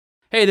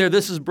Hey there,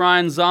 this is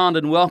Brian Zond,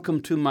 and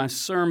welcome to my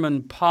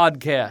sermon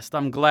podcast.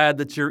 I'm glad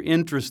that you're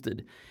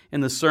interested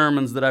in the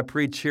sermons that I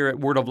preach here at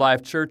Word of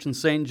Life Church in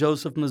St.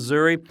 Joseph,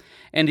 Missouri.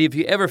 And if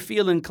you ever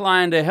feel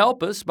inclined to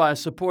help us by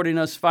supporting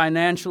us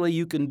financially,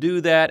 you can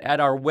do that at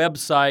our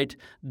website,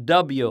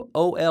 wolc.com.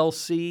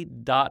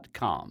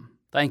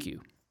 Thank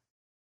you.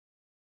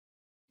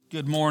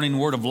 Good morning,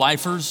 Word of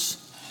Lifers,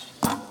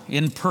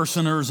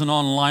 in-personers and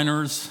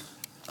onliners.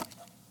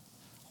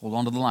 Hold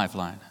on to the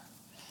lifeline.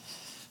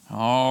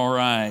 All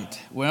right.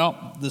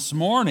 Well, this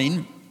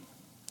morning,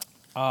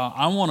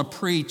 I want to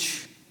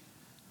preach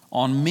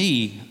on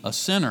me, a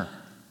sinner.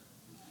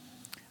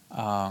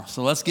 So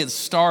let's get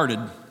started.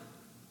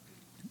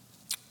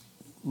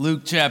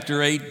 Luke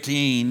chapter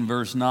 18,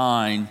 verse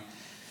 9.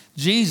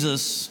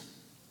 Jesus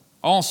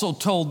also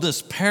told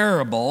this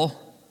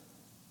parable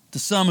to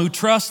some who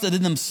trusted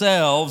in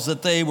themselves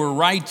that they were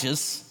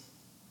righteous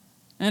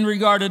and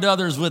regarded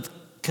others with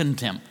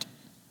contempt.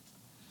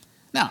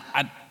 Now,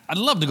 I'd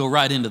love to go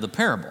right into the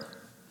parable,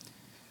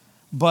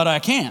 but I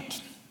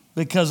can't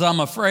because I'm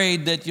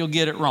afraid that you'll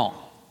get it wrong.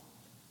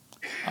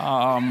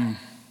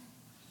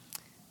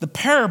 The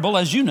parable,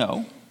 as you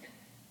know,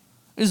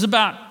 is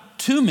about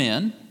two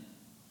men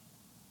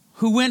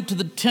who went to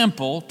the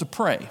temple to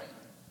pray.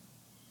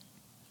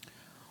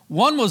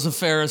 One was a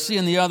Pharisee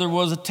and the other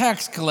was a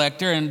tax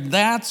collector, and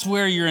that's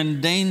where you're in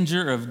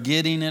danger of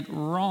getting it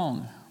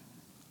wrong.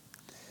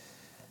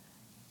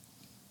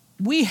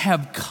 We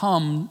have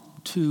come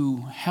to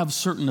have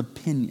certain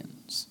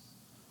opinions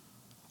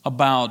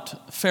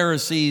about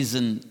Pharisees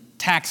and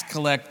tax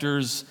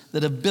collectors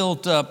that have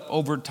built up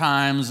over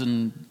times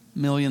and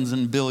millions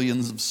and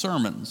billions of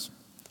sermons.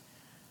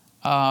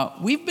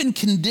 We've been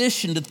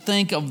conditioned to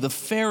think of the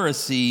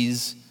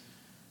Pharisees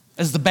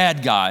as the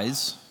bad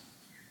guys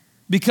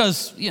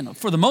because,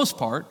 for the most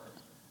part,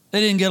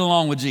 they didn't get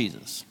along with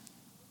Jesus.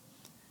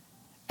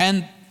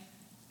 And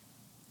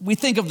we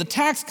think of the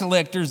tax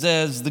collectors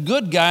as the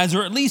good guys,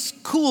 or at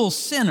least cool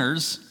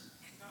sinners.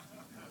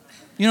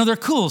 They're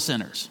cool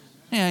sinners.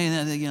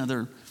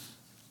 They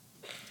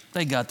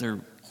got their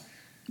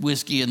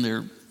whiskey and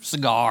their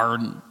cigar,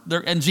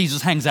 and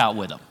Jesus hangs out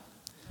with them.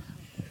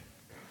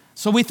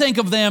 So we think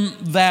of them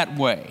that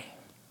way.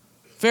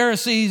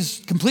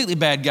 Pharisees, completely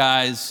bad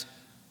guys.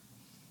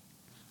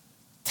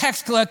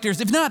 Tax collectors,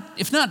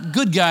 if not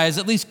good guys,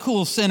 at least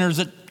cool sinners,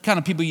 that kind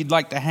of people you'd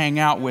like to hang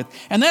out with.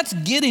 And that's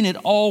getting it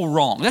all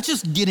wrong. That's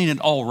just getting it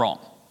all wrong.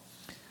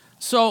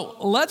 So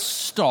let's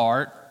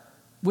start.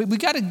 We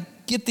got to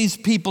get these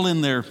people in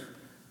their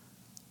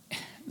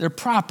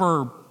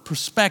proper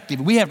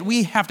perspective. We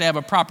have to have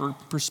a proper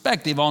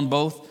perspective on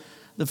both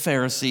the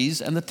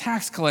Pharisees and the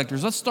tax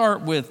collectors. Let's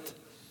start with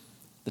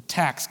the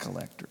tax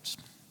collectors.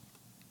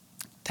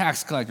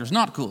 Tax collectors,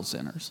 not cool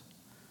sinners.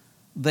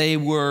 They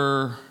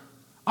were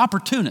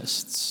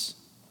opportunists,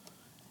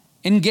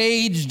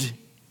 engaged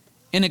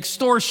in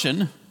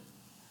extortion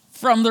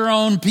from their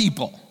own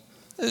people.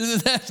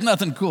 There's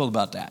nothing cool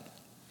about that.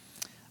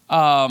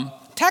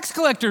 Tax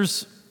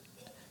collectors,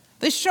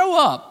 they show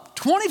up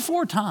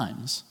 24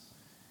 times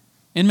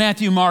in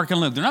Matthew, Mark, and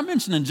Luke. They're not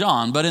mentioned in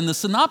John, but in the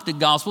Synoptic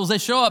Gospels, they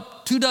show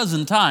up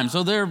 24 times.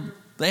 So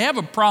they have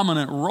a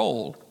prominent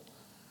role.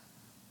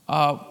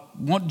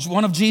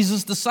 One of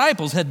Jesus'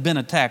 disciples had been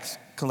a tax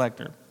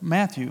collector,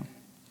 Matthew.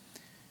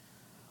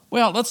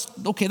 Well, let's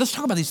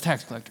talk about these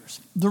tax collectors.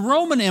 The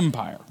Roman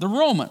Empire, the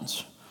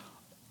Romans,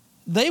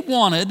 they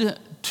wanted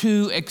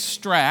to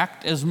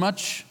extract as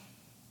much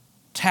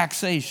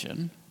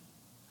taxation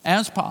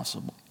as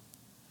possible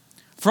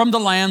from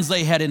the lands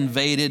they had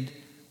invaded,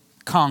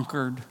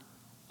 conquered,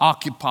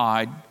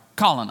 occupied,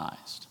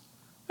 colonized.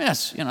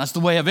 Yes, that's the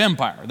way of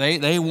empire.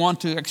 They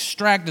want to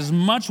extract as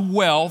much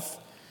wealth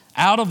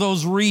out of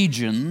those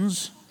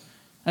regions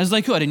as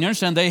they could. And you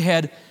understand, they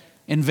had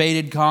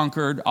invaded,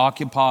 conquered,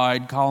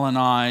 occupied,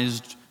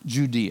 colonized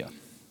Judea.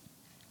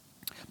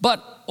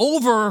 But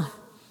over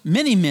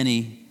many,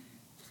 many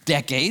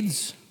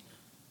decades,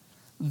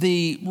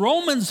 the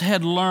Romans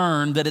had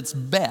learned that it's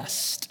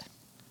best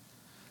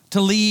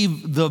to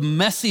leave the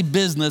messy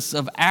business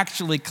of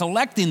actually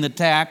collecting the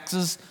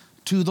taxes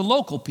to the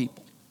local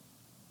people.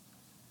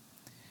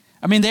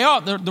 I mean,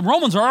 the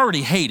Romans are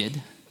already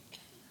hated,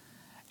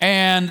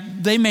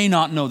 and they may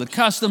not know the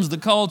customs, the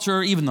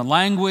culture, even the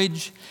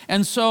language.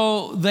 And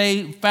so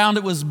they found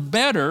it was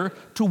better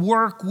to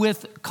work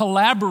with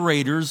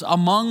collaborators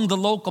among the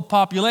local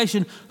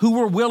population who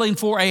were willing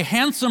for a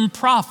handsome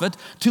profit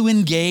to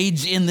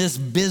engage in this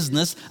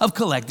business of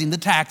collecting the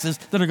taxes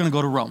that are going to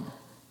go to Rome.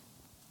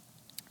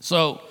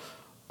 So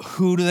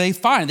who do they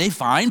find? They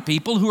find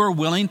people who are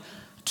willing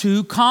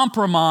to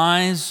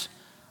compromise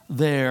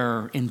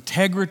their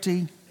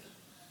integrity,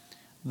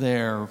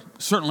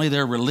 certainly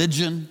their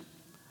religion.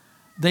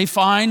 They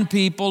find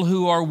people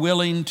who are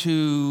willing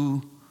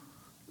to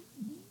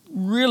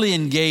really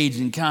engage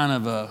in kind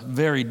of a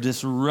very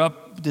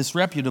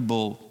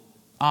disreputable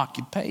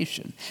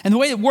occupation. And the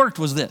way it worked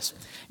was this.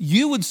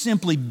 You would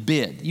simply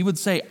bid. You would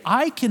say,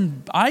 I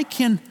can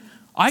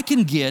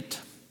get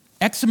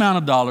X amount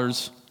of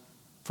dollars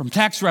from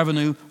tax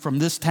revenue from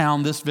this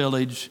town, this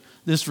village,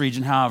 this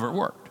region, however it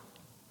worked.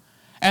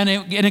 And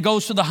it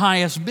goes to the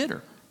highest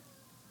bidder.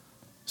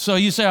 So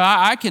you say,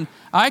 I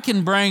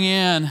can bring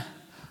in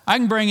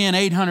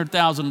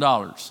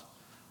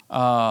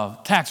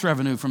 $800,000 tax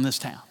revenue from this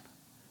town.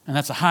 And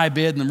that's a high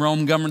bid, and the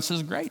Roman government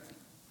says, great,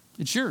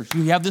 it's yours.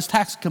 You have this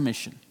tax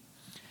commission.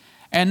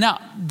 And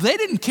now, they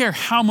didn't care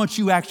how much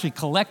you actually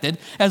collected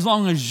as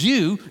long as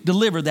you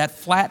delivered that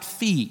flat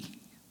fee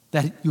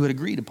that you had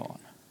agreed upon.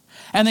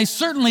 And they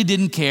certainly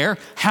didn't care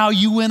how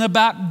you went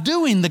about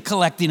doing the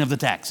collecting of the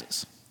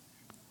taxes.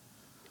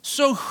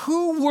 So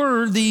who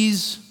were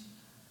these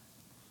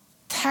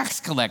tax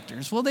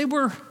collectors? Well, they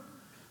were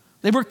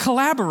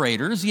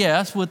collaborators,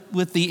 yes,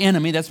 with the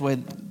enemy. That's the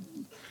way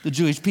the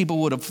Jewish people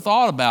would have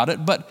thought about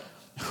it. But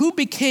who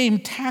became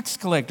tax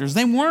collectors?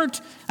 They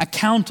weren't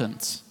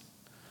accountants.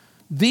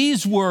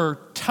 These were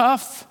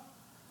tough,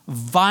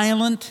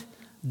 violent,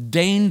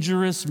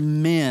 dangerous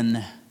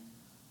men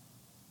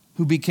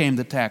who became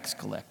the tax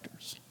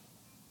collectors.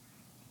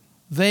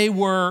 They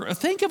were,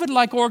 think of it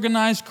like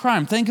organized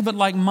crime. Think of it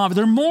like mob.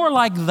 They're more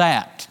like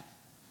that.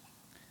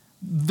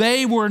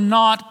 They were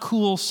not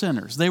cool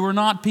sinners. They were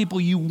not people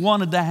you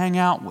wanted to hang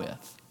out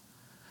with.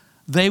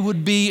 They were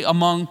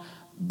among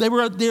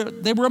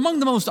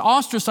the most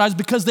ostracized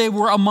because they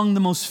were among the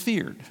most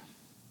feared,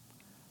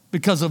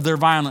 because of their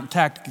violent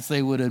tactics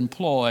they would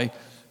employ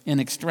in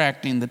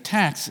extracting the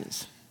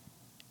taxes.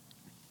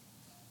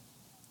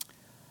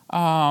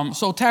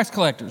 So tax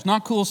collectors,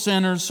 not cool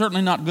sinners,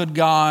 certainly not good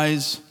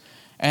guys,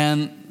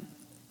 and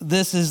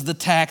this is the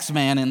tax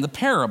man in the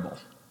parable.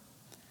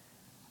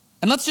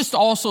 And let's just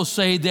also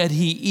say that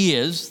he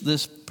is,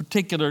 this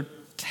particular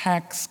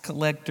tax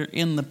collector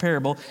in the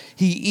parable,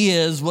 he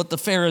is what the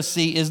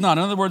Pharisee is not.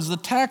 In other words, the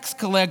tax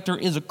collector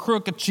is a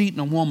crook, a cheat,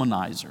 and a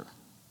womanizer,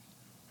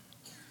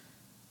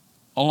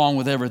 along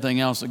with everything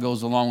else that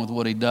goes along with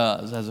what he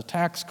does as a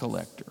tax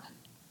collector.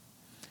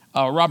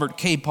 Robert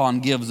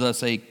Capon gives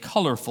us a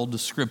colorful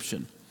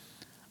description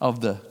of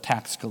the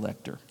tax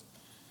collector.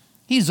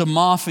 He's a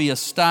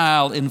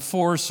mafia-style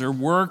enforcer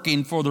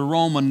working for the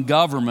Roman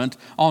government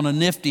on a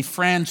nifty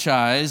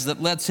franchise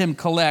that lets him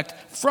collect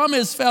from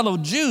his fellow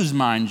Jews,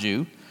 mind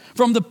you,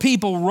 from the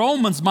people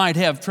Romans might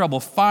have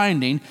trouble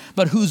finding,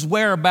 but whose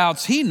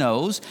whereabouts he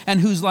knows and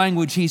whose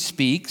language he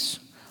speaks,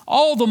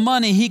 all the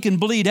money he can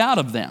bleed out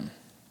of them.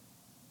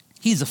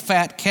 He's a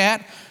fat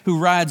cat who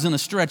rides in a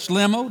stretch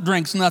limo,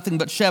 drinks nothing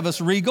but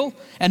Chivas Regal,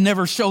 and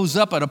never shows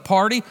up at a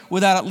party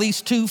without at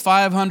least two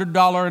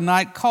 $500 a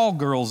night call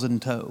girls in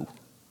tow.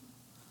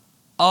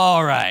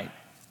 All right,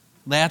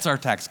 that's our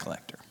tax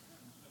collector.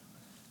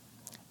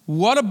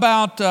 What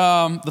about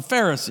the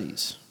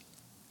Pharisees?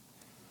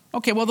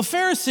 Okay, well, the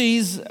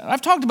Pharisees,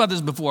 I've talked about this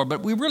before,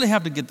 but we really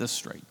have to get this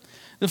straight.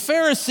 The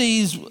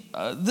Pharisees,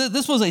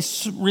 this was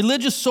a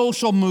religious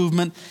social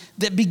movement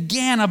that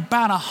began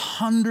about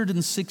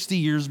 160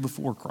 years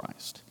before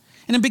Christ.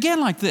 And it began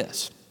like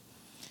this.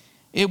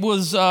 It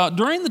was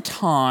during the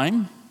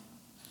time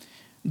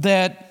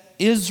that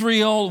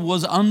Israel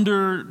was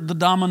under the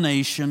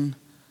domination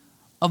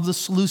of the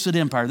Seleucid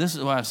Empire. This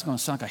is, well, it's going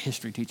to sound like a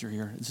history teacher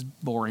here. It's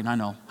boring, I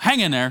know.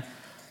 Hang in there.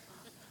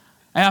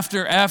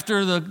 After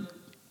the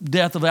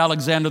death of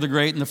Alexander the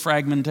Great and the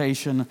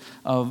fragmentation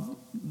of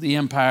the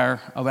empire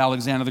of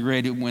Alexander the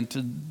Great, it went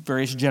to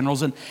various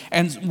generals.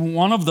 And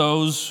one of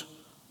those,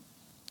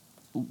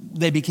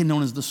 they became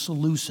known as the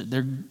Seleucid.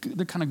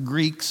 They're kind of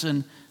Greeks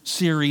and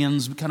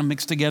Syrians kind of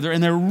mixed together.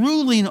 And they're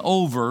ruling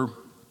over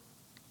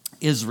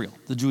Israel,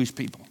 the Jewish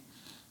people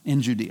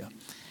in Judea.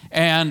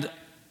 And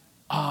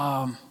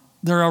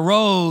there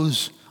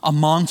arose a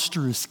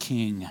monstrous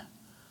king.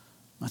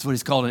 That's what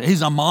he's called it.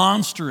 He's a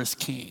monstrous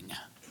king.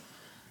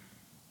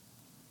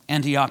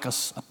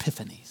 Antiochus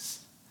Epiphanes.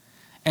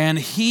 And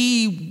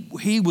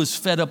he was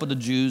fed up with the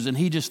Jews, and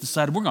he just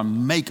decided we're going to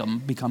make them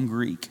become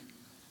Greek.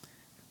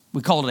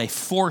 We call it a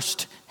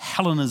forced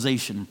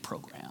Hellenization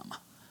program.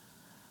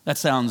 That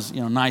sounds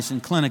nice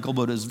and clinical,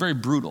 but it's very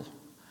brutal.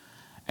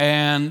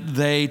 And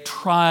they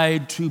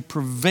tried to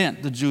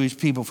prevent the Jewish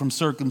people from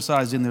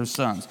circumcising their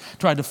sons,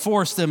 tried to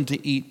force them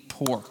to eat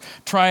pork,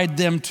 tried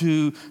them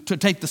to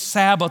take the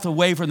Sabbath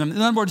away from them. In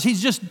other words,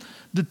 he's just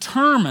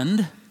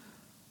determined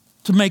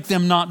to make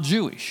them not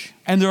Jewish.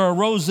 And there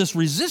arose this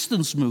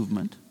resistance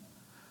movement.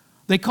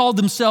 They called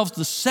themselves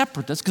the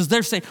separatists because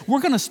they're saying,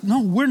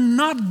 we're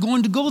not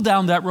going to go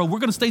down that road. We're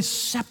going to stay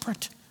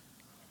separate.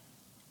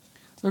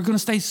 They're going to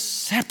stay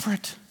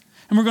separate.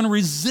 And we're going to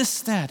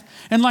resist that.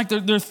 And like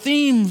their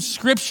theme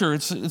scripture,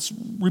 it's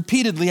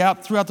repeatedly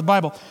out throughout the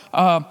Bible.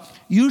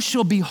 You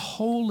shall be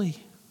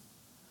holy,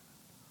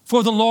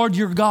 for the Lord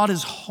your God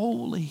is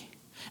holy.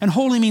 And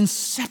holy means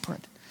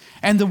separate.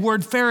 And the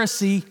word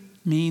Pharisee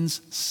means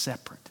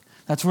separate.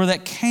 That's where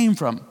that came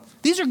from.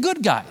 These are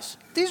good guys.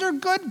 These are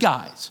good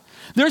guys.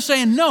 They're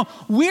saying, no,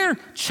 we're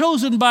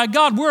chosen by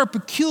God. We're a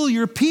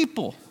peculiar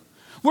people.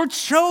 We're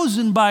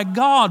chosen by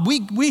God.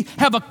 We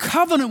have a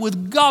covenant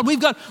with God.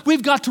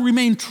 We've got to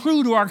remain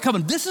true to our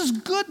covenant. This is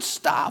good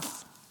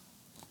stuff.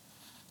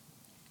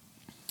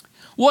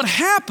 what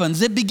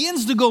happens, it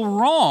begins to go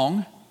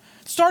wrong.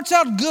 It starts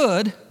out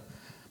good.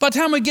 By the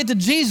time we get to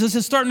Jesus,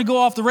 it's starting to go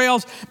off the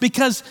rails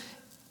because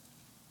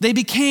they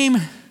became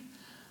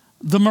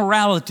the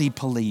morality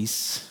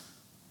police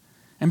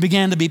and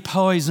began to be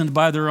poisoned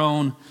by their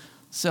own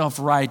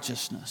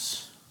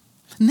self-righteousness.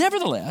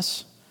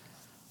 Nevertheless,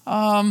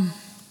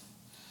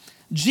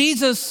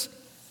 Jesus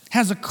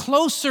has a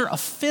closer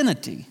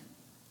affinity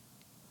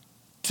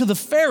to the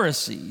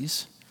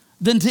Pharisees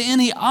than to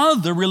any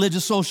other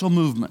religious social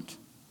movement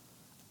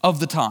of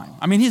the time.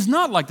 I mean, he's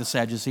not like the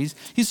Sadducees.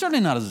 He's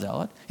certainly not a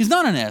zealot. He's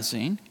not an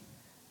Essene.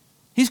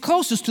 He's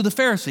closest to the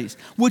Pharisees,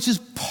 which is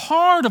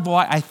part of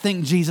why I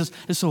think Jesus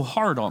is so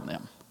hard on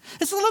them.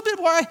 It's a little bit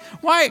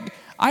why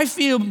I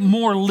feel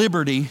more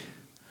liberty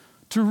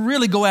to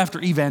really go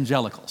after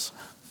evangelicals.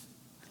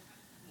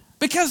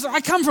 Because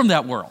I come from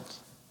that world.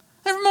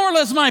 They're more or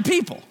less my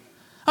people.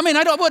 I mean,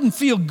 I wouldn't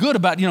feel good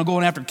about,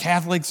 going after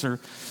Catholics or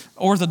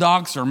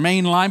Orthodox or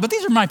mainline, but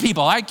these are my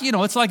people.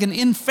 It's like an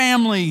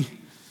in-family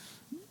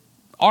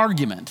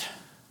argument.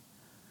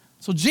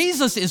 So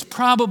Jesus has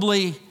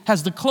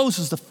the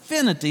closest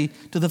affinity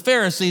to the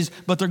Pharisees,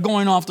 but they're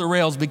going off the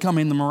rails,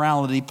 becoming the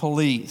morality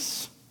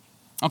police.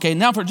 Okay,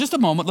 now for just a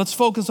moment, let's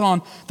focus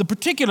on the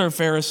particular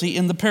Pharisee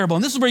in the parable.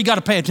 And this is where you got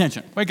to pay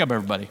attention. Wake up,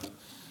 everybody,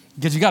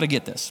 because you got to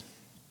get this.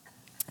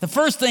 The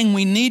first thing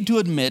we need to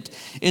admit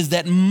is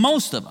that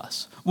most of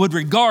us would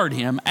regard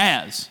him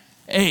as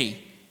a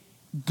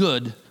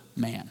good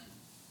man.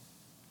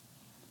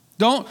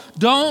 Don't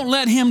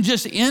let him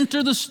just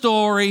enter the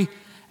story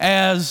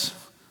as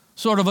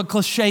sort of a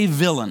cliche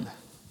villain.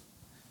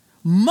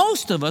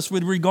 Most of us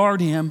would regard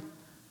him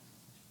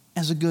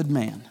as a good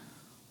man.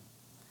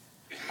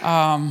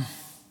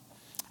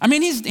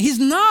 He's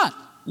not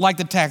like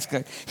the tax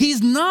collector.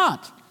 He's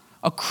not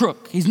a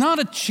crook. He's not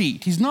a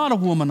cheat. He's not a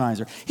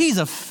womanizer. He's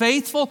a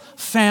faithful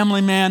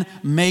family man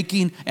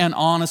making an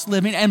honest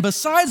living. And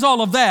besides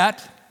all of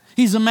that,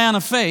 he's a man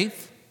of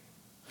faith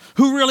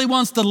who really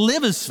wants to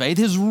live his faith.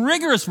 He's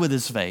rigorous with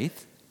his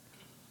faith.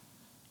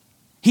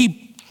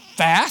 He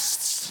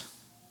fasts.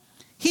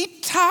 He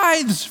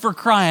tithes, for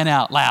crying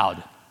out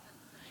loud.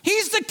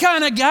 He's the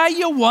kind of guy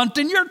you want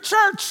in your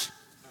church.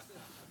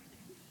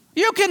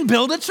 You can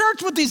build a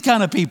church with these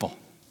kind of people.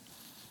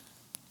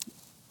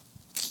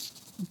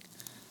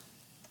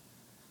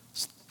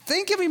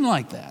 Think of him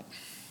like that.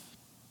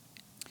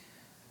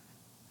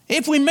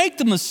 If we make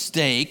the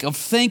mistake of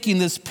thinking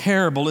this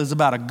parable is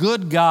about a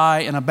good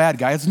guy and a bad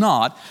guy, it's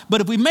not.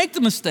 But if we make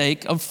the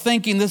mistake of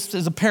thinking this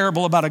is a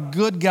parable about a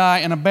good guy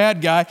and a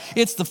bad guy,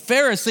 it's the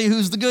Pharisee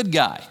who's the good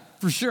guy,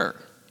 for sure.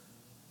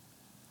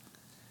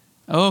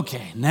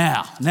 Okay,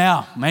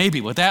 now,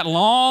 maybe with that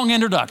long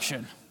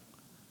introduction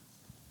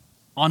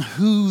on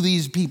who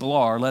these people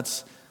are,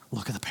 let's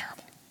look at the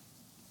parable.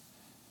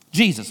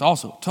 Jesus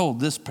also told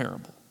this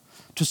parable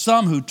to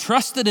some who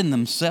trusted in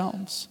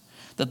themselves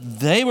that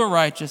they were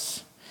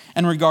righteous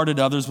and regarded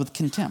others with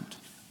contempt.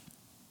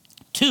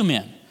 2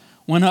 men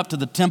went up to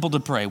the temple to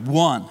pray,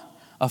 one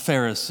a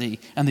Pharisee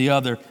and the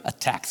other a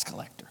tax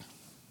collector.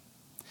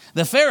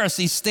 The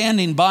Pharisee,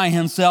 standing by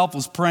himself,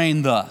 was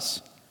praying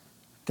thus: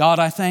 God,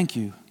 I thank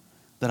you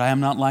that I am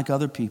not like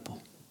other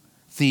people,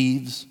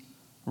 thieves,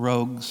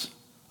 rogues,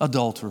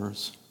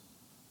 adulterers,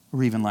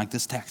 or even like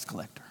this tax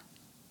collector.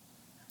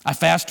 I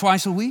fast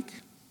twice a week.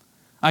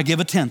 I give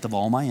 1/10 of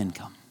all my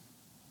income.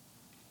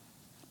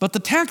 But the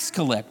tax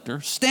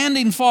collector,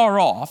 standing far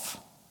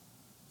off,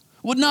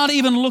 would not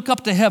even look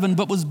up to heaven,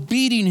 but was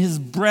beating his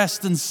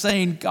breast and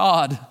saying,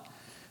 God,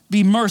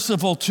 be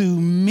merciful to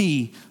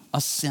me,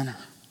 a sinner.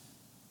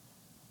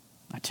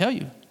 I tell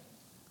you,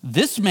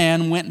 this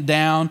man went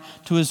down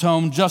to his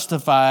home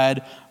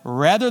justified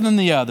rather than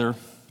the other.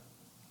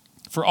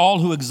 For all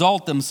who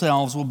exalt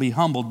themselves will be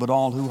humbled, but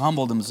all who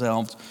humble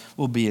themselves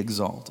will be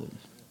exalted.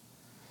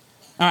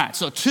 All right,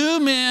 so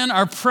 2 men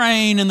are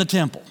praying in the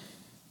temple.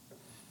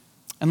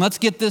 And let's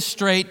get this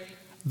straight.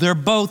 They're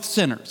both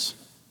sinners,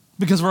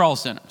 because we're all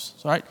sinners,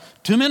 all right?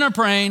 2 men are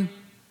praying,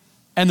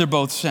 and they're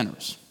both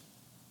sinners.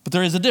 But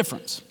there is a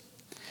difference.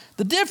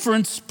 The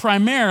difference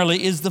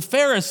primarily is the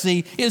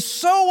Pharisee is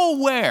so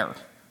aware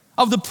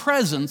of the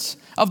presence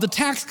of the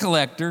tax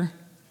collector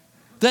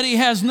that he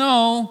has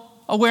no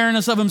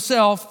awareness of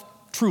himself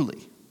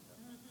truly.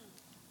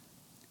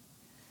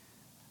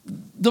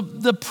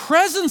 The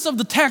presence of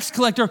the tax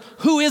collector,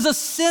 who is a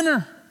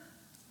sinner,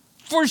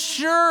 for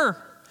sure.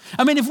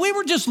 I mean, if we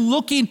were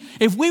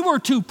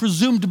to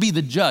presume to be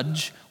the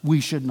judge, we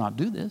should not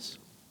do this.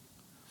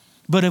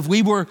 But if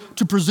we were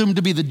to presume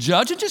to be the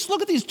judge and just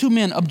look at these 2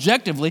 men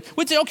objectively,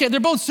 we'd say, okay, they're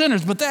both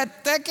sinners, but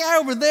that guy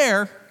over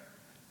there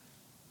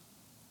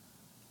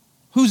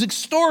who's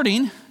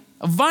extorting,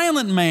 a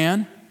violent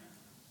man,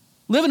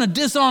 living a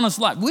dishonest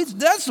life,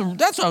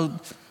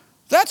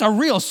 that's a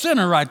real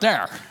sinner right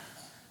there.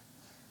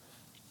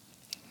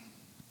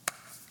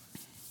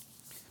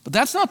 But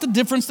that's not the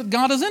difference that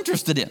God is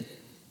interested in.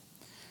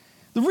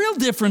 The real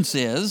difference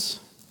is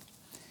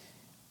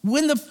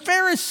when the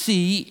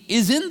Pharisee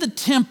is in the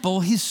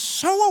temple, he's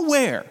so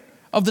aware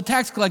of the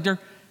tax collector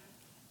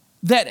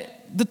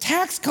that the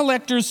tax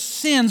collector's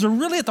sins are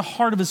really at the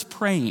heart of his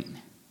praying.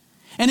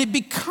 And it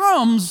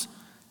becomes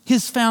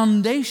his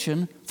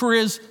foundation for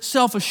his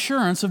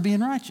self-assurance of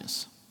being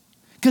righteous.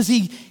 Because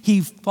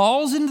he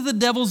falls into the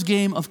devil's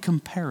game of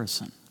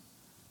comparison.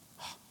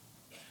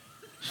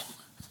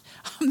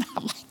 I'm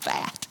not like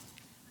that.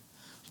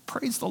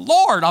 Praise the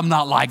Lord, I'm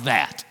not like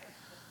that.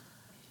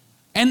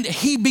 And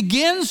he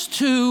begins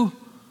to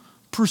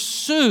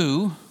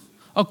pursue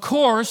a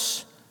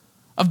course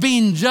of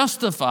being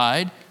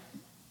justified,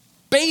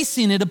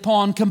 basing it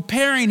upon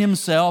comparing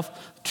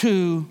himself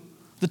to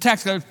the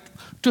tax collector,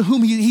 to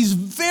whom he's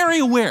very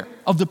aware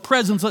of the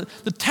presence of.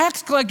 The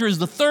tax collector is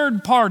the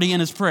third party in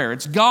his prayer.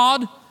 It's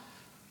God,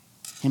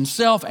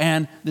 himself,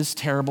 and this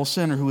terrible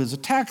sinner who is a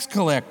tax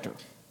collector.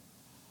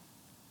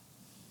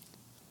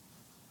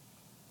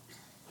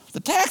 The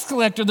tax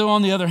collector, though,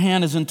 on the other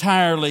hand, is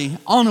entirely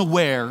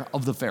unaware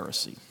of the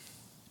Pharisee.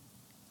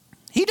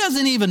 He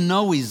doesn't even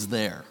know he's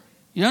there.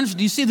 You understand?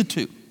 Do you see the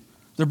two?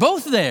 They're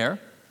both there.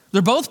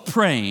 They're both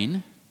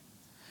praying.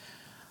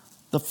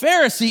 The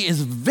Pharisee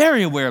is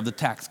very aware of the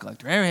tax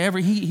collector.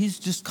 He's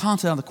just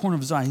constantly out of the corner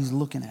of his eye. He's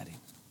looking at him.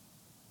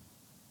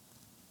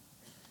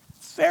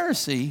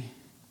 Pharisee,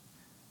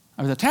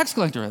 or the tax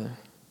collector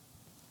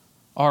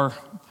rather,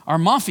 our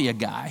mafia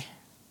guy,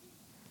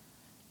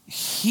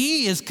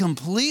 he is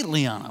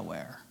completely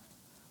unaware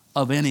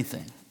of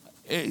anything.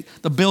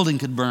 The building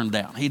could burn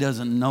down. He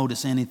doesn't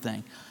notice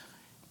anything.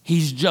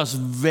 He's just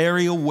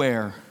very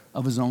aware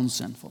of his own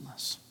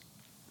sinfulness.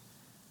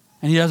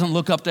 And he doesn't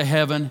look up to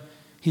heaven.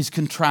 He's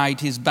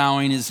contrite. He's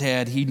bowing his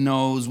head. He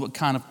knows what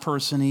kind of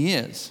person he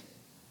is.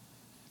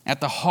 At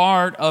the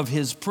heart of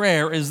his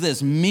prayer is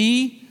this: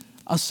 me,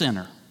 a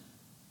sinner.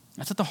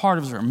 That's at the heart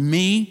of his prayer.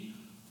 Me,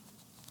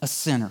 a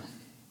sinner.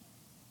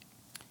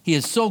 He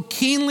is so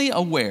keenly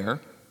aware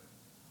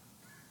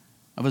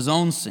of his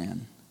own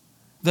sin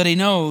that he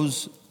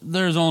knows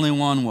there's only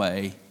one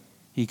way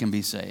he can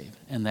be saved,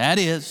 and that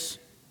is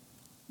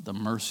the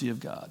mercy of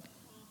God.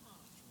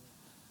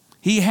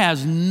 He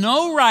has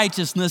no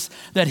righteousness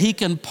that he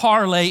can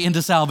parlay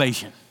into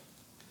salvation.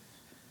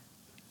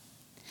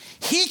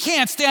 He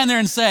can't stand there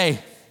and say,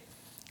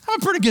 I'm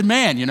a pretty good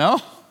man, you know.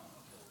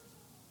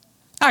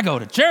 I go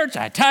to church,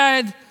 I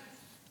tithe,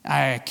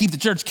 I keep the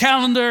church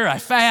calendar, I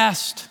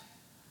fast.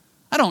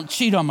 I don't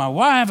cheat on my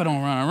wife. I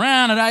don't run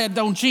around, and I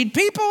don't cheat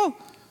people.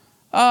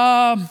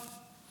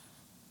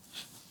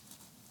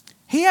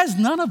 He has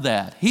none of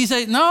that. He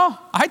says, no,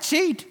 I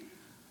cheat.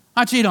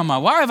 I cheat on my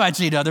wife. I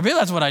cheat other people.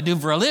 That's what I do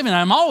for a living.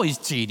 I'm always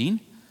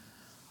cheating.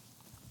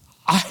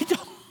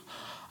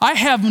 I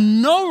have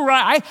no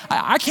right.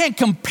 I can't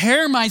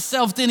compare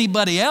myself to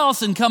anybody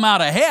else and come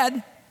out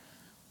ahead.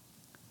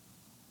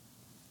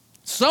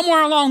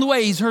 Somewhere along the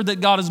way, he's heard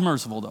that God is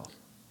merciful, though.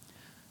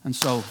 And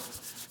so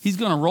he's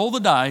going to roll the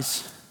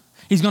dice.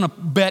 He's going to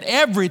bet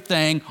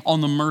everything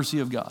on the mercy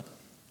of God.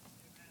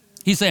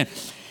 He's saying,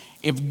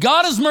 if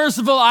God is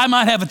merciful, I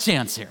might have a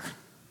chance here.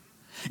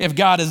 If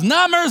God is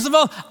not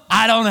merciful,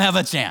 I don't have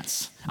a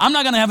chance. I'm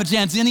not going to have a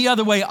chance any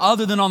other way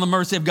other than on the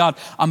mercy of God.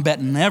 I'm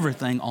betting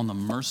everything on the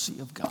mercy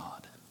of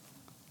God.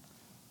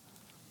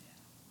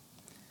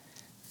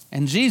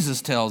 And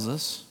Jesus tells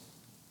us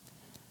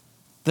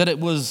that it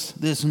was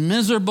this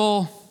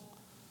miserable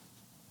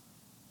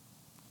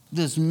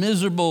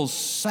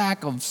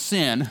sack of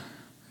sin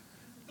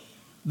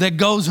that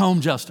goes home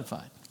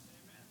justified,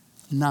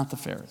 not the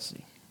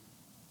Pharisee.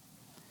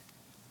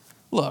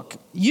 Look,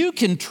 you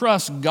can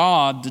trust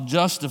God to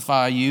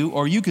justify you,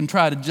 or you can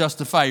try to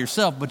justify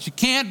yourself, but you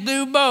can't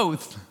do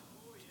both.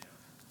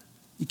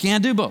 You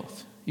can't do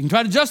both. You can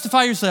try to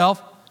justify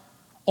yourself,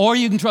 or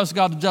you can trust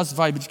God to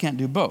justify you, but you can't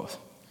do both.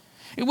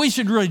 We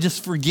should really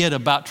just forget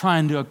about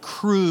trying to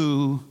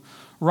accrue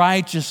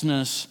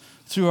righteousness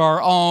through our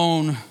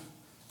own,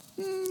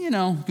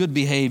 good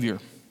behavior,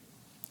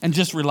 and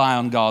just rely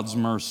on God's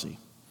mercy.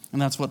 And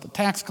that's what the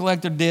tax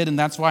collector did, and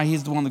that's why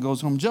he's the one that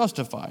goes home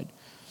justified.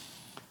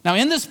 Now,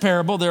 in this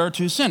parable, there are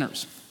two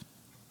sinners.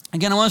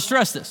 Again, I want to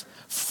stress this.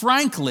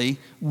 Frankly,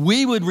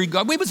 we would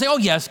say, oh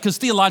yes, because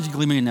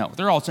theologically we know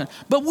they're all sinners.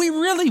 But we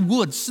really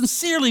would,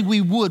 sincerely, we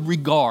would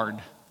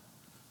regard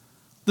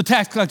the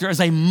tax collector as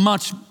a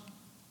much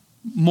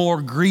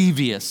more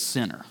grievous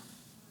sinner.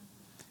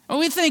 And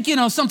we think,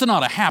 something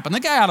ought to happen. The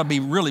guy ought to be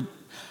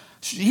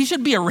he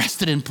should be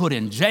arrested and put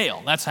in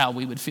jail. That's how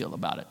we would feel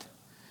about it.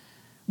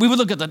 We would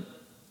look at the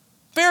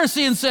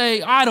Pharisee and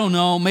say, I don't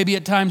know, maybe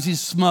at times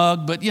he's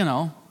smug, but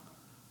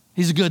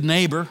he's a good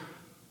neighbor.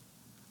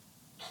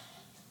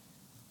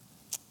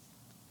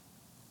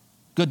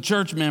 Good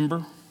church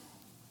member.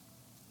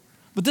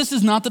 But this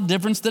is not the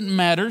difference that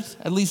matters,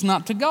 at least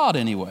not to God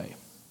anyway.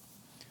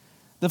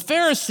 The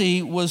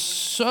Pharisee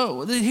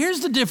here's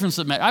the difference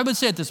that matters. I would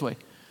say it this way.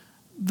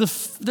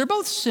 They're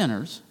both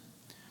sinners,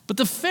 but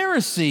the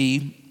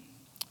Pharisee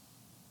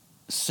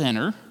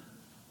sinner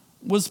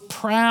was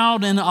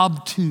proud and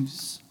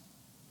obtuse,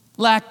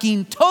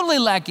 totally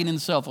lacking in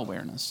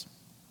self-awareness.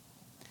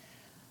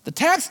 The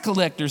tax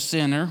collector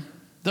sinner,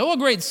 though a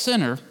great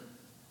sinner,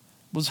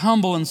 was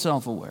humble and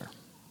self-aware.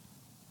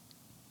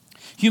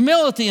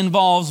 Humility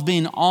involves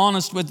being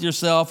honest with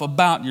yourself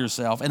about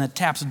yourself, and it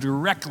taps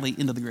directly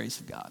into the grace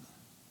of God.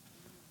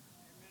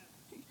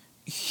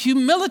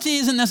 Humility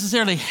isn't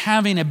necessarily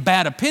having a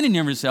bad opinion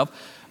of yourself.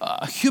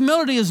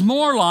 Humility is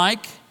more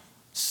like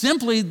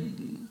simply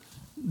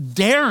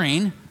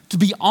daring to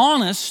be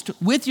honest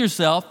with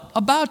yourself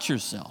about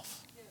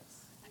yourself.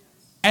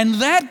 And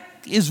that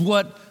is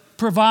what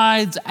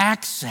provides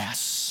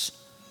access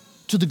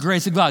to the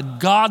grace of God.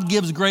 God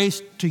gives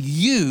grace to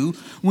you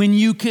when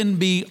you can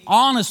be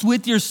honest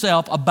with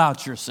yourself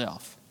about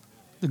yourself.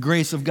 The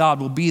grace of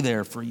God will be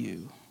there for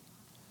you.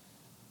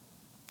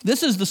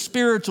 This is the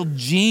spiritual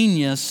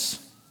genius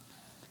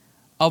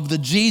of the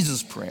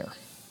Jesus prayer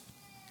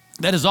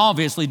that is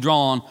obviously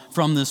drawn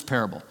from this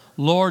parable.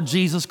 Lord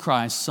Jesus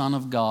Christ, Son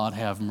of God,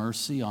 have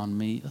mercy on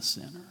me, a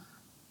sinner.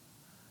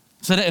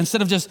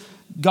 Instead of just,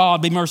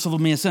 God, be merciful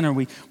to me, a sinner,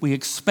 we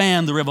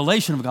expand the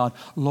revelation of God.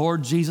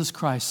 Lord Jesus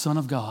Christ, Son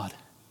of God,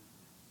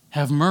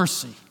 have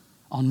mercy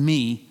on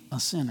me, a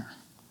sinner.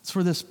 It's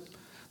where this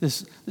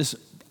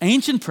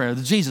ancient prayer,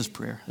 the Jesus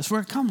prayer, that's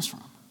where it comes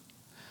from.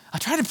 I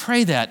try to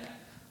pray that,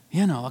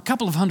 a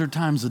couple of 100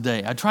 times a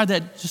day. I try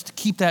that just to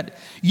keep that.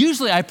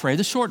 Usually I pray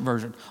the short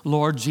version.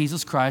 Lord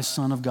Jesus Christ,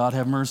 Son of God,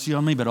 have mercy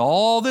on me. But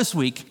all this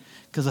week,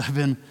 because I've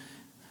been,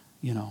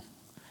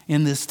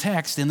 in this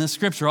text, in this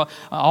scripture,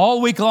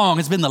 all week long,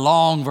 it's been the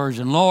long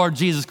version. Lord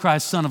Jesus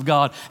Christ, Son of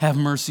God, have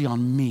mercy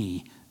on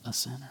me, a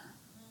sinner.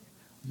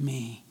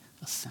 Me,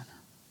 a sinner.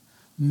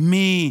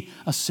 Me,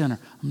 a sinner.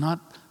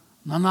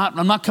 I'm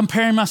not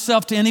comparing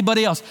myself to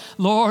anybody else.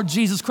 Lord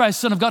Jesus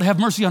Christ, Son of God, have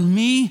mercy on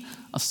me,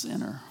 a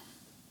sinner.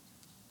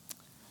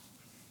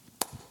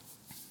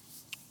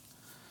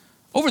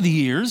 Over the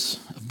years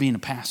of being a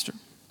pastor,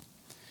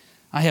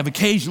 I have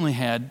occasionally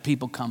had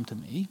people come to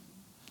me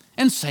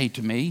and say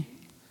to me,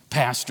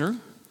 Pastor,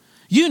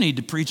 you need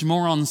to preach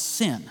more on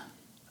sin.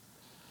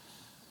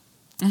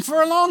 And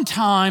for a long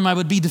time, I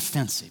would be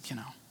defensive,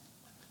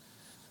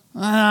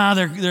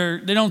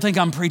 They don't think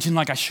I'm preaching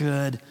like I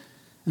should,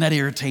 and that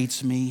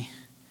irritates me.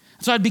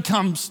 So I'd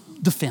become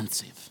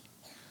defensive.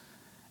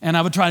 And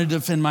I would try to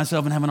defend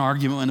myself and have an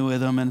argument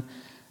with them, and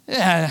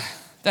that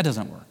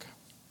doesn't work.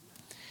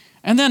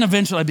 And then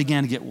eventually I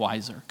began to get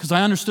wiser because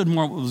I understood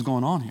more what was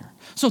going on here.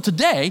 So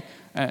today,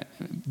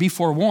 be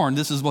forewarned,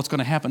 this is what's going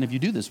to happen if you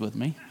do this with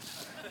me.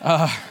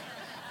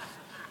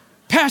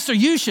 Pastor,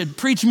 you should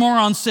preach more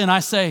on sin. I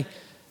say,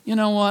 you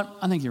know what?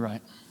 I think you're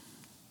right.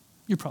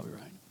 You're probably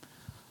right.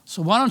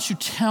 So why don't you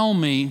tell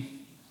me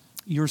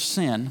your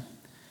sin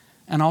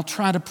and I'll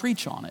try to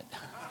preach on it.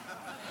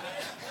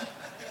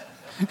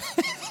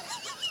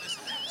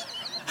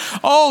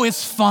 Oh,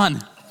 it's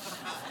fun.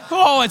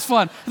 Oh, it's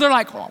fun. They're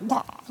like, oh,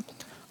 wow.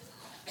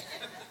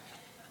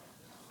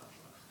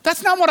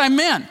 That's not what I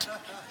meant.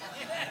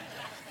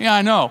 Yeah,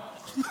 I know.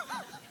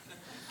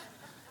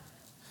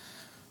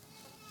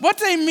 What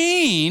they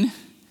mean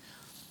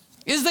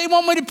is they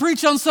want me to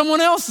preach on someone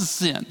else's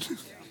sin.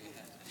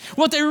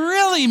 What they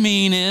really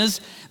mean is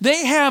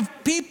they have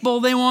people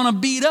they want to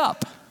beat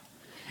up,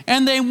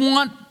 and they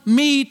want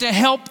me to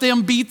help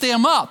them beat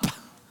them up.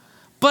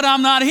 But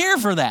I'm not here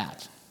for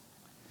that.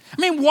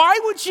 I mean, why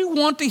would you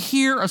want to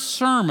hear a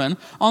sermon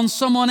on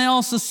someone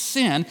else's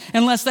sin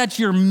unless that's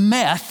your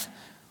meth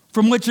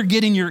from which you're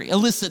getting your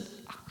illicit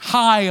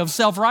high of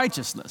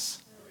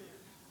self-righteousness?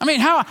 I mean,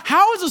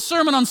 how is a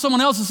sermon on someone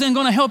else's sin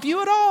going to help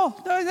you at all?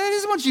 That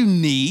isn't what you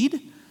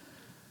need.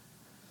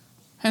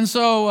 And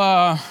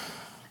so,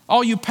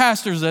 all you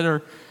pastors that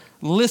are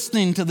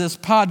listening to this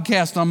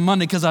podcast on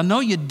Monday, because I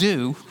know you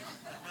do,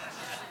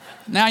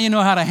 now you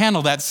know how to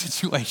handle that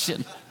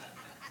situation.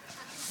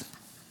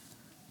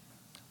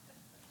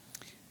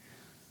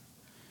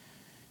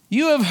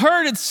 You have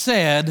heard it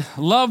said,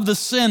 love the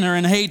sinner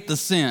and hate the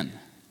sin.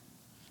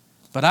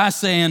 But I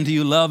say unto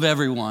you, love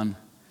everyone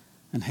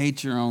and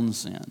hate your own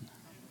sin.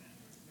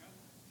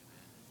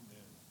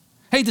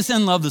 Hate the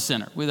sin, love the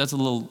sinner. Well, that's a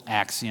little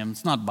axiom.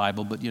 It's not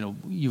Bible, but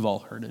you've all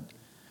heard it.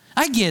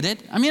 I get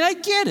it. I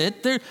get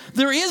it.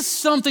 There is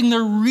something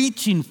they're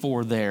reaching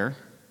for there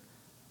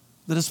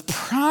that is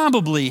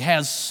probably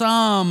has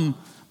some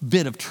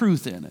bit of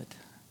truth in it.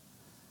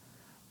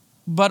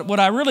 But what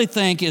I really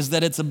think is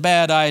that it's a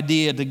bad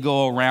idea to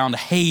go around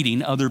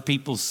hating other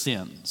people's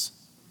sins.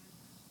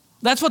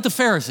 That's what the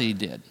Pharisee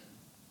did.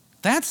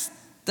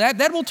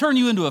 That will turn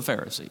you into a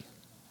Pharisee.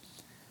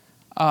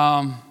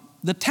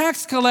 The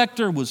tax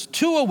collector was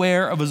too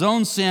aware of his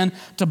own sin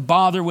to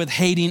bother with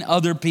hating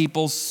other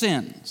people's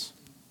sins.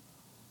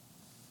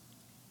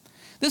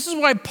 This is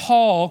why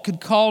Paul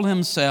could call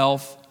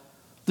himself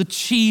the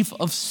chief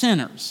of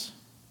sinners.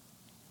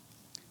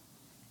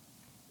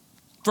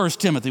 1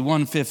 Timothy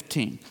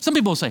 1:15. Some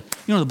people will say,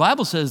 the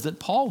Bible says that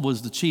Paul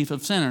was the chief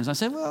of sinners. I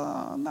say,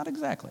 well, not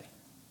exactly.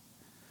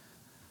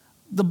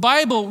 The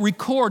Bible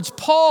records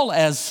Paul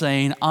as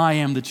saying, I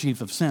am the chief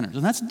of sinners.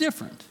 And that's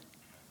different.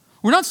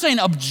 We're not saying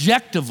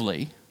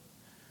objectively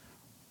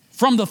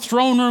from the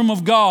throne room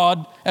of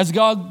God, as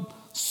God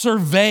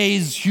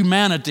surveys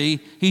humanity,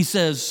 he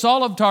says,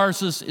 Saul of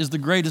Tarsus is the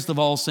greatest of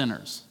all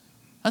sinners.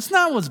 That's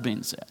not what's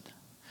being said.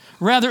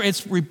 Rather,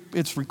 it's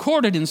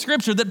recorded in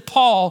Scripture that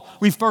Paul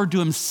referred to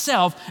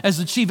himself as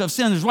the chief of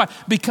sinners. Why?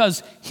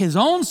 Because his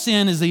own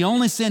sin is the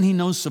only sin he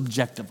knows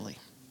subjectively.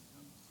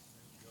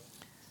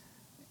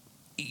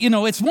 You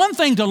know, it's one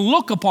thing to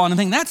look upon and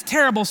think, that's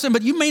terrible sin,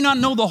 but you may not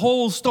know the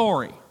whole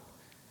story.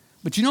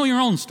 But you know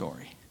your own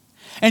story.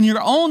 And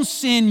your own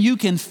sin you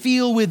can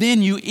feel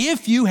within you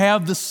if you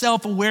have the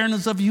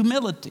self-awareness of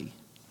humility.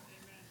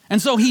 And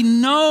so he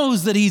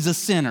knows that he's a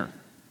sinner.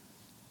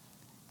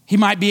 He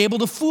might be able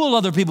to fool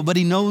other people, but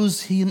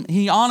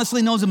he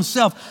honestly knows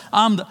himself.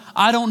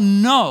 I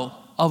don't know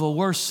of a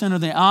worse sinner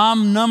than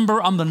I'm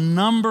the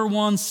number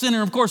one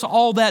sinner. Of course,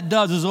 all that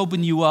does is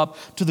open you up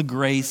to the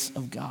grace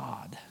of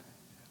God.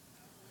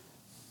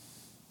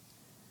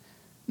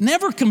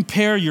 Never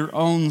compare your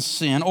own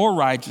sin or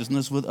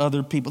righteousness with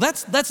other people.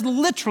 That's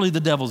literally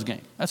the devil's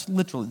game. That's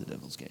literally the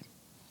devil's game.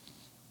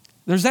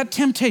 There's that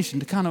temptation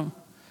to kind of,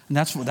 and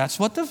that's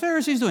what the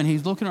Pharisee's doing.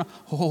 He's looking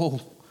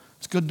around,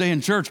 it's a good day in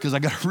church because I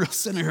got a real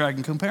sinner here I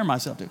can compare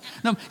myself to.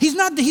 No, he's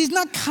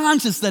not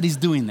conscious that he's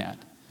doing that,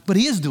 but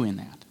he is doing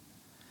that.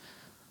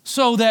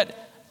 So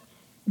that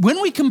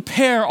when we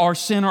compare our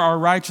sin or our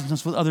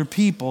righteousness with other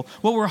people,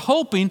 what we're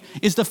hoping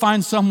is to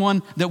find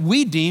someone that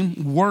we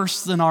deem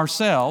worse than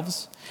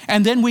ourselves,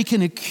 and then we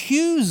can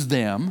accuse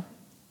them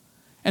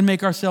and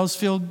make ourselves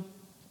feel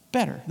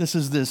better. This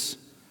is this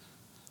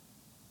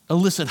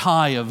illicit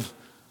high of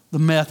the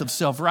meth of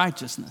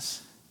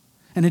self-righteousness.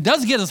 And it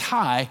does get us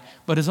high,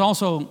 but it's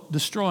also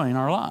destroying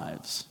our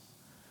lives.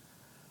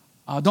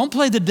 Don't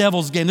play the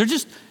devil's game.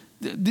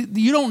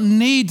 You don't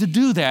need to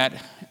do that,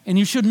 and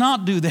you should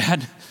not do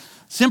that.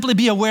 Simply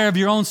be aware of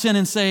your own sin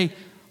and say,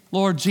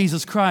 Lord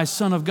Jesus Christ,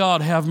 Son of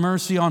God, have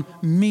mercy on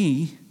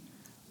me,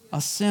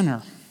 a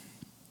sinner.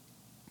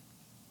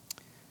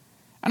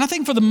 And I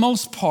think for the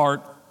most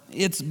part,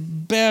 it's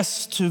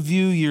best to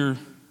view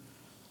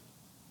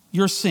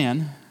your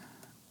sin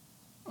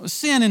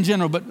in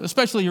general, but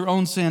especially your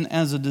own sin,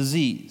 as a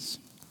disease.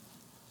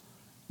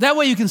 That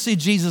way you can see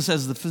Jesus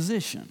as the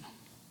physician.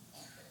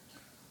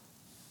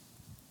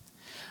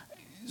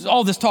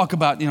 All this talk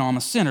about, I'm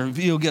a sinner,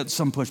 you'll get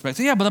some pushback.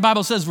 So, yeah, but the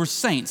Bible says we're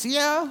saints.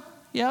 Yeah,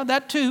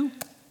 that too.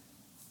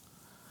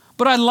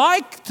 But I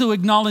like to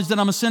acknowledge that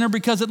I'm a sinner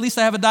because at least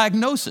I have a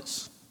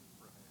diagnosis.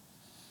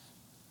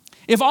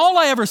 If all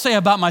I ever say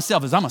about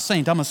myself is I'm a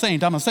saint,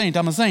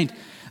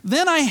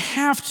 then I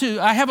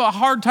have a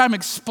hard time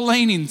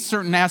explaining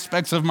certain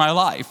aspects of my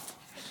life.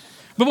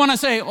 But when I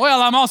say,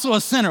 well, I'm also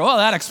a sinner, well,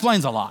 that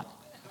explains a lot.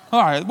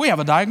 All right, we have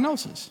a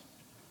diagnosis.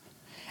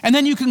 And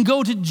then you can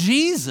go to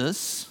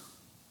Jesus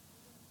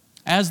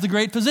as the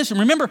great physician.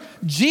 Remember,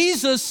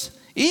 Jesus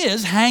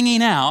is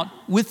hanging out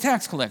with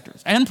tax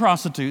collectors and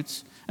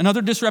prostitutes and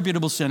other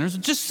disreputable sinners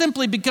just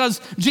simply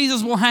because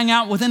Jesus will hang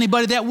out with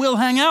anybody that will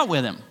hang out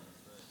with him.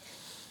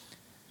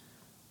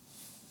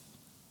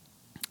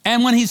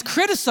 And when he's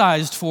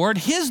criticized for it,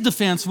 his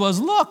defense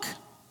was, look,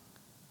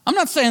 I'm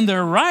not saying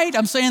they're right,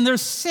 I'm saying they're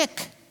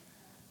sick.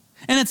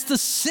 And it's the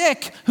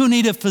sick who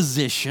need a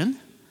physician,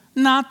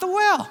 not the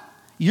well.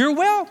 You're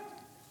well,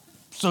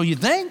 so you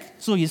think,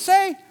 so you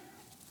say.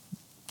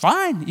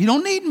 Fine, you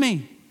don't need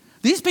me.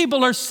 These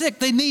people are sick,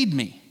 they need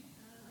me.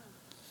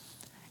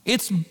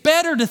 It's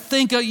better to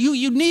think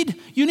you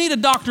need a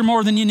doctor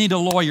more than you need a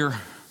lawyer.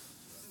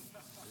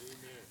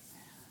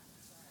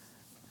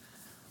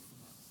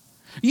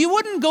 You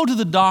wouldn't go to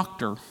the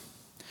doctor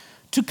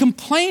to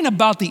complain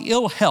about the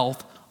ill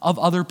health of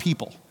other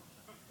people.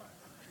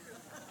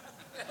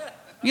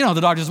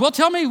 The doctor says, well,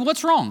 tell me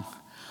what's wrong.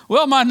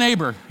 Well, my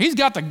neighbor, he's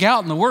got the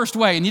gout in the worst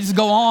way, and you just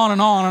go on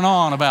and on and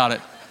on about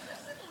it.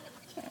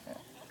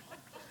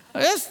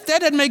 That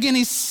doesn't make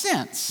any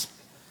sense.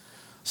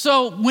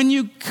 So when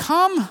you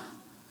come,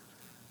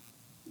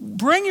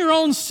 bring your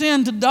own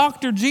sin to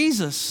Dr.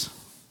 Jesus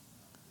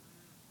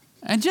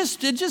and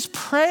just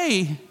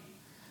pray,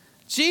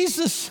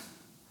 Jesus,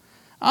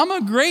 I'm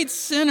a great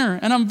sinner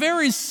and I'm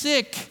very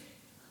sick.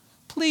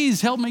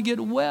 Please help me get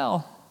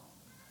well.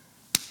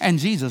 And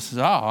Jesus says,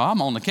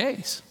 I'm on the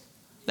case.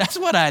 That's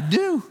what I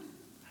do.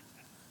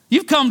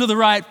 You've come to the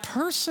right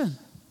person.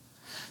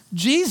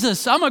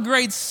 Jesus, I'm a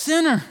great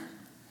sinner.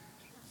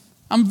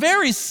 I'm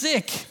very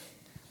sick.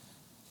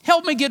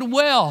 Help me get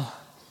well.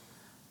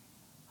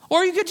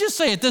 Or you could just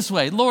say it this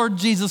way, Lord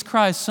Jesus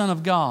Christ, Son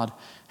of God,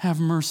 have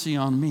mercy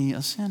on me,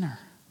 a sinner.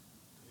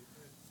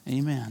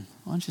 Amen.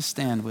 Why don't you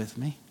stand with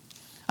me?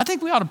 I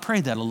think we ought to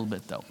pray that a little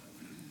bit, though.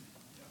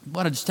 We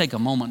ought to just take a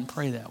moment and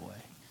pray that way.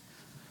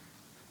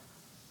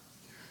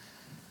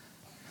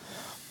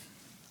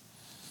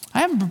 I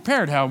haven't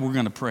prepared how we're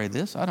going to pray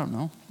this. I don't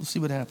know. We'll see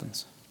what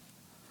happens.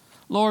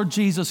 Lord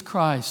Jesus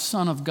Christ,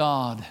 Son of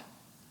God,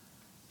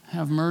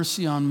 have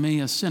mercy on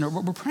me, a sinner.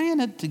 We're praying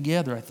it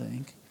together, I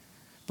think.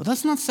 But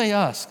let's not say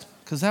us,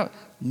 because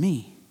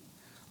me.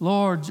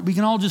 Lord, we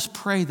can all just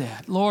pray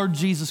that. Lord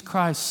Jesus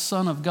Christ,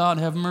 Son of God,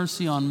 have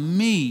mercy on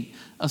me,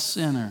 a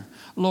sinner.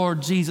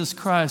 Lord Jesus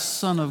Christ,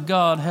 Son of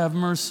God, have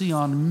mercy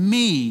on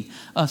me,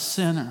 a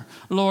sinner.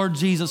 Lord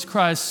Jesus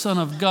Christ, Son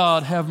of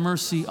God, have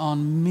mercy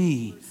on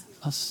me,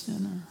 a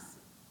sinner.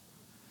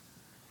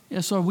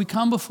 Yes, Lord, we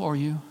come before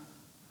you.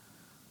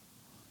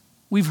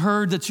 We've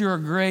heard that you're a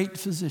great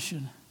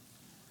physician.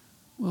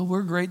 Well,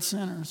 we're great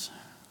sinners.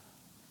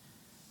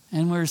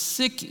 And we're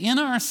sick in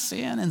our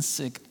sin and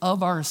sick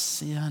of our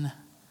sin.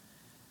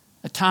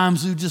 At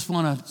times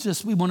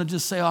we want to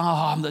say, oh,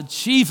 I'm the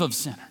chief of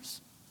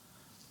sinners.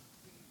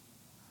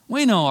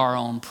 We know our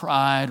own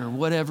pride or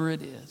whatever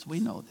it is. We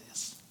know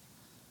this.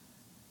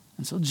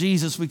 And so,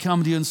 Jesus, we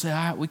come to you and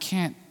say, we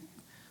can't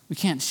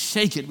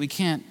shake it. We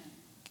can't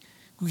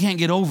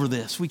get over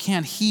this. We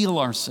can't heal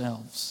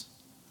ourselves.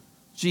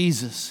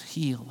 Jesus,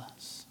 heal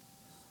us.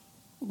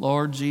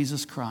 Lord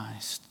Jesus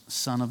Christ,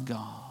 Son of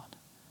God,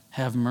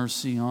 have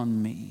mercy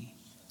on me,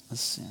 a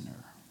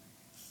sinner.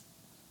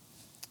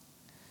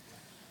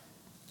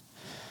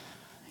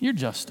 You're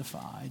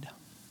justified.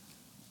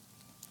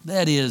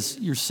 That is,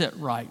 you're set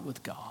right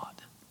with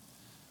God.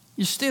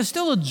 You're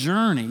still a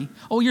journey.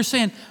 Oh, you're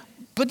saying,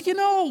 but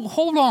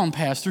hold on,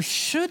 Pastor.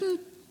 Shouldn't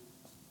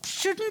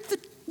the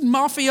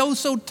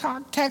mafioso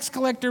tax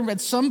collector at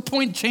some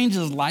point change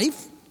his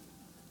life?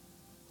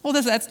 Well,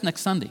 that's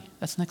next Sunday.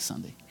 That's next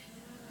Sunday.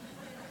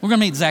 We're going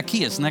to meet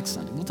Zacchaeus next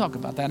Sunday. We'll talk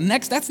about that.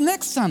 That's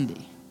next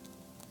Sunday.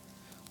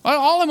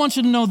 All I want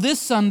you to know this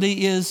Sunday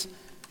is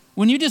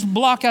when you just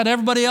block out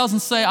everybody else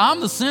and say, I'm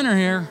the sinner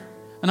here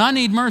and I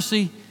need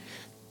mercy,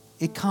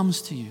 it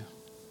comes to you.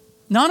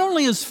 Not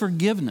only as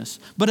forgiveness,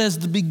 but as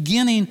the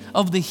beginning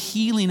of the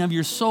healing of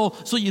your soul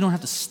so you don't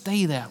have to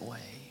stay that way.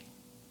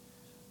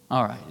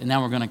 All right, and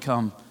now we're going to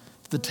come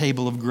to the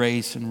table of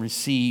grace and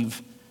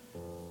receive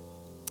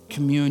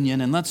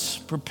communion. And let's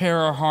prepare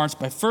our hearts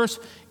by first,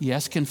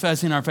 yes,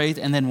 confessing our faith,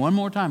 and then one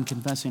more time,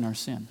 confessing our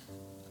sin.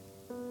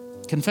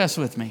 Confess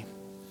with me.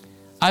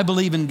 I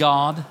believe in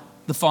God,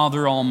 the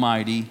Father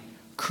Almighty,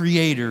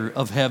 creator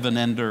of heaven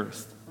and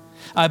earth.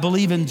 I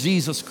believe in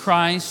Jesus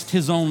Christ,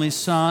 his only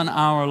Son,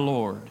 our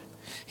Lord.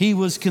 He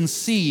was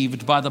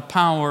conceived by the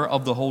power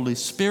of the Holy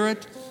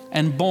Spirit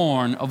and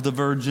born of the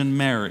Virgin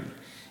Mary.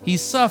 He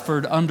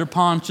suffered under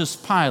Pontius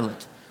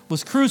Pilate,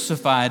 was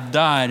crucified,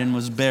 died, and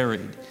was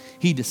buried.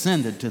 He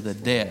descended to the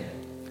dead.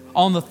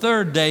 On the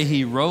third day,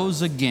 he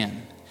rose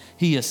again.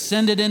 He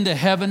ascended into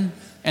heaven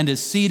and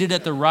is seated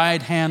at the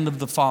right hand of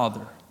the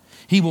Father.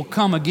 He will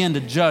come again to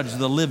judge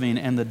the living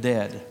and the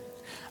dead.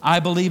 I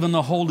believe in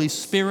the Holy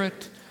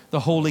Spirit, the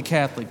Holy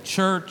Catholic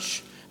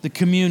Church, the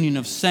communion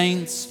of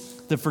saints,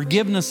 the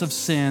forgiveness of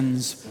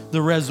sins,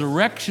 the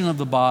resurrection of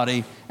the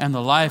body, and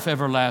the life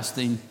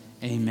everlasting.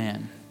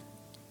 Amen.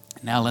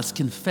 Now let's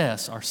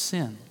confess our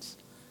sins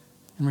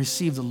and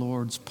receive the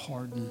Lord's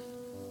pardon.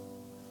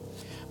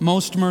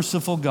 Most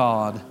merciful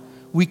God,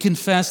 we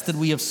confess that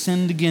we have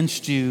sinned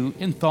against you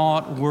in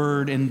thought,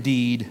 word, and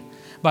deed,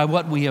 by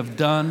what we have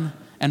done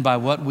and by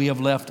what we have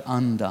left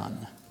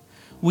undone.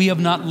 We have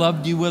not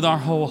loved you with our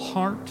whole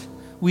heart.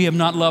 We have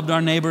not loved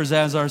our neighbors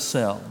as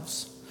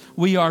ourselves.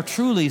 We are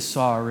truly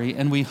sorry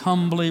and we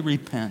humbly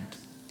repent.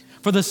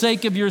 For the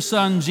sake of your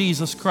Son,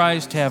 Jesus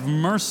Christ, have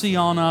mercy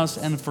on us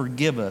and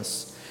forgive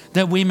us,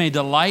 that we may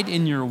delight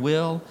in your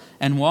will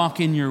and walk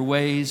in your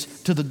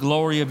ways to the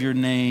glory of your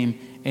name.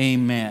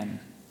 Amen.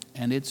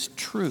 And it's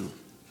true.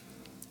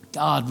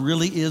 God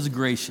really is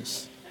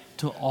gracious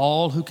to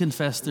all who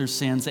confess their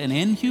sins and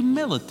in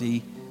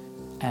humility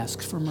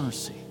asks for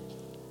mercy.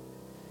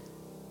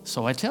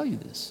 So I tell you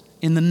this,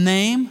 in the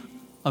name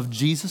of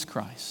Jesus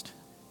Christ,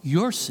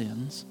 your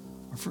sins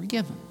are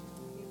forgiven.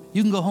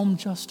 You can go home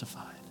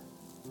justified.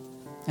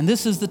 And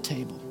this is the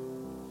table,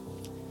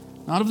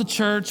 not of the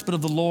church, but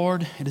of the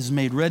Lord. It is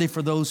made ready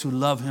for those who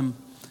love him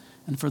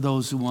and for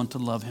those who want to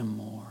love him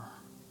more.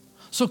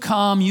 So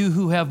come, you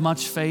who have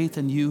much faith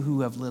and you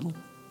who have little.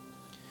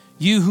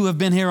 You who have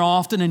been here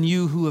often and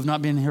you who have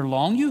not been here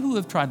long. You who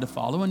have tried to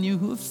follow and you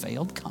who have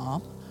failed,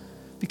 come.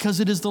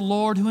 Because it is the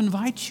Lord who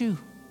invites you.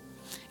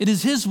 It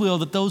is his will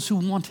that those who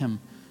want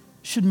him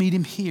should meet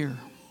him here.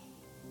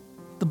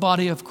 The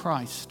body of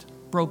Christ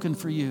broken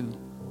for you.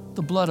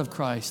 The blood of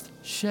Christ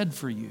shed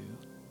for you.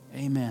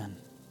 Amen.